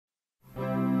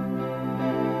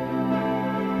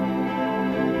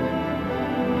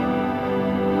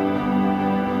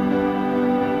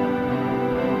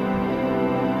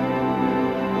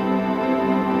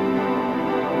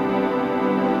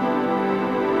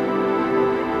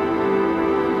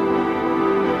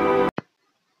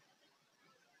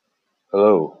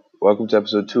Welcome to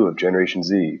episode 2 of Generation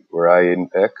Z, where I,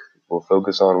 Aiden Peck, will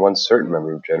focus on one certain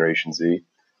member of Generation Z,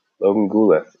 Logan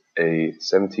Guleth, a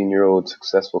 17-year-old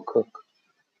successful cook.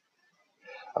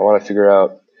 I want to figure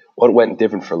out what went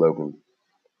different for Logan.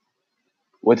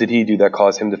 What did he do that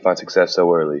caused him to find success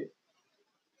so early?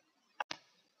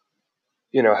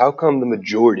 How come the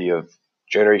majority of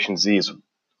Generation Z is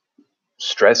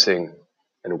stressing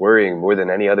and worrying more than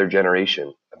any other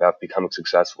generation about becoming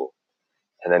successful?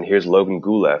 And then here's Logan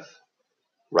Guleth,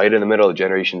 right in the middle of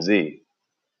Generation Z,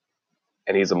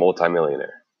 and he's a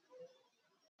multimillionaire.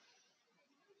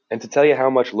 And to tell you how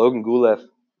much Logan Guleth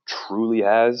truly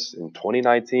has, in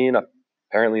 2019,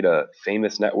 apparently to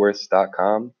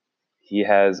famousnetworths.com, he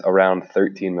has around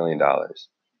 $13 million.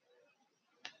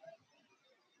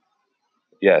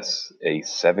 Yes, a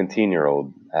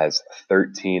 17-year-old has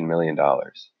 $13 million.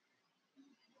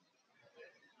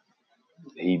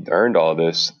 He earned all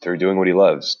this through doing what he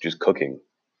loves, just cooking.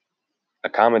 A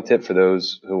common tip for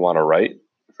those who want to write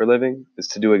for a living is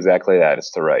to do exactly that. It's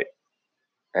to write.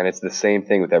 And it's the same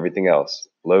thing with everything else.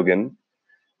 Logan,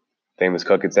 famous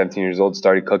cook at 17 years old,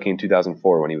 started cooking in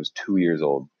 2004 when he was 2 years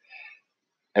old.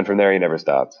 And from there, he never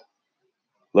stopped.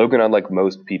 Logan, unlike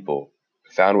most people,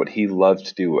 found what he loved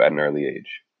to do at an early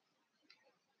age.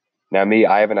 Now me,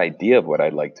 I have an idea of what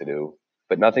I'd like to do,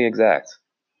 but nothing exact.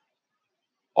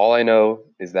 All I know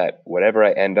is that whatever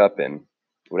I end up in,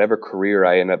 whatever career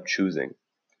I end up choosing,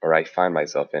 or I find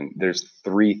myself in, there's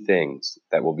 3 things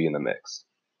that will be in the mix.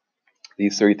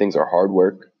 These 3 things are hard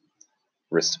work,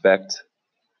 respect,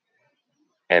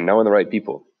 and knowing the right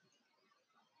people.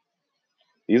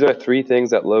 These are 3 things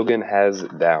that Logan has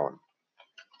down.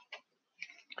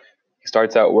 He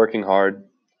starts out working hard,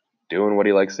 doing what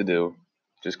he likes to do,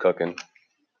 just cooking.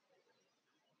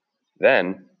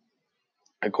 Then,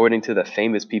 according to the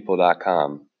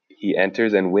famouspeople.com, he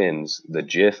enters and wins the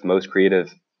Jif Most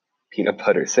Creative Peanut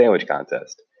Butter Sandwich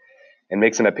Contest and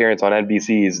makes an appearance on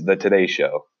NBC's The Today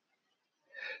Show.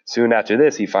 Soon after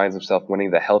this, he finds himself winning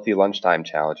the Healthy Lunchtime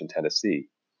Challenge in Tennessee.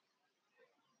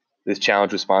 This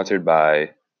challenge was sponsored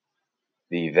by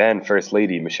the then First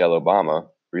Lady Michelle Obama,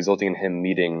 resulting in him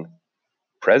meeting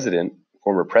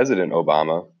former President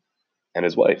Obama, and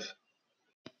his wife.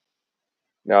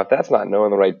 Now, if that's not knowing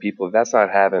the right people, if that's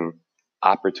not having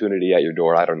opportunity at your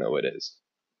door, I don't know what is.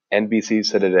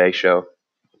 NBC's The Today Show,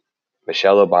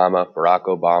 Michelle Obama, Barack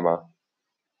Obama.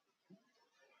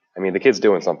 I mean, the kid's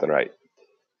doing something right.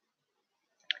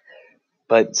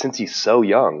 But since he's so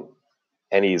young,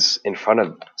 and he's in front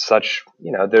of such,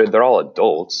 they're all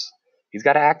adults, he's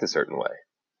got to act a certain way.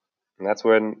 And that's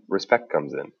when respect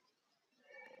comes in.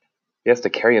 He has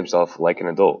to carry himself like an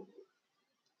adult.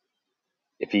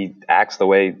 If he acts the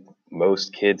way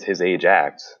most kids his age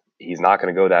act, he's not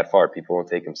going to go that far. People won't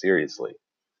take him seriously.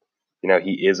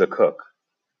 He is a cook.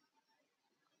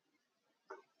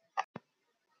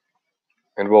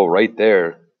 And well, right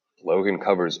there, Logan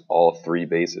covers all 3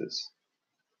 bases.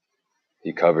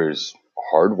 He covers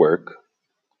hard work,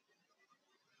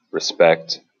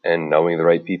 respect, and knowing the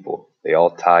right people. They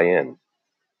all tie in.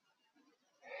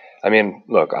 I mean,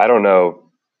 look, I don't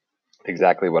know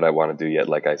exactly what I want to do yet,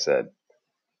 like I said.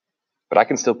 But I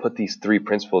can still put these 3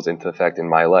 principles into effect in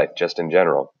my life, just in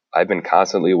general. I've been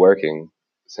constantly working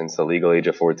since the legal age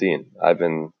of 14. I've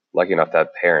been lucky enough to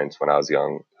have parents when I was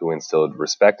young who instilled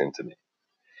respect into me.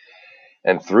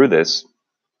 And through this,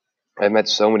 I've met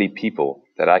so many people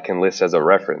that I can list as a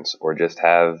reference or just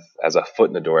have as a foot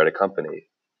in the door at a company.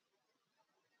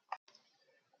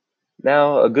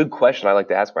 Now, a good question I like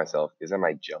to ask myself is, am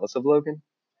I jealous of Logan?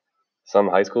 Some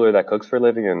high schooler that cooks for a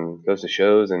living and goes to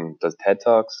shows and does TED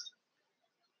Talks?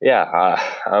 Yeah,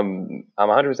 I'm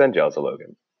 100% jealous of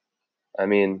Logan. I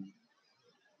mean,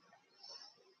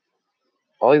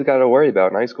 all he's got to worry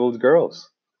about in high school is girls.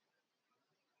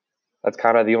 That's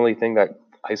kind of the only thing that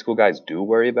high school guys do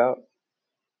worry about.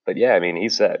 But yeah, I mean,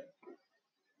 he's set.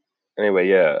 Anyway,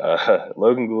 yeah,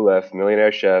 Logan Guleth,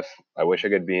 millionaire chef. I wish I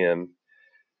could be him.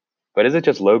 But is it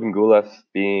just Logan Guleth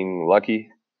being lucky?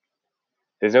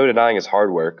 There's no denying his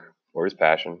hard work or his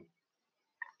passion.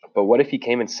 But what if he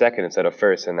came in second instead of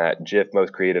first in that Jif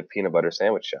Most Creative Peanut Butter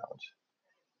Sandwich Challenge?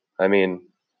 I mean,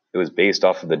 it was based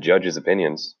off of the judges'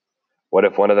 opinions. What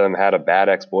if one of them had a bad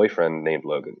ex-boyfriend named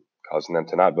Logan, causing them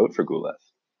to not vote for Guleth?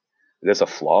 Is this a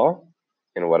flaw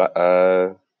in what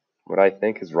I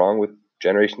think is wrong with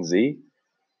Generation Z?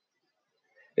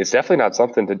 It's definitely not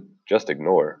something to just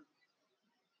ignore.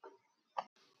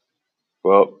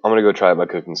 Well, I'm going to go try out my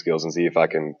cooking skills and see if I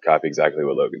can copy exactly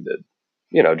what Logan did.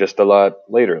 Just a lot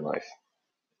later in life.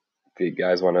 If you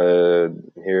guys want to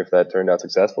hear if that turned out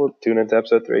successful, tune into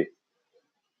episode 3.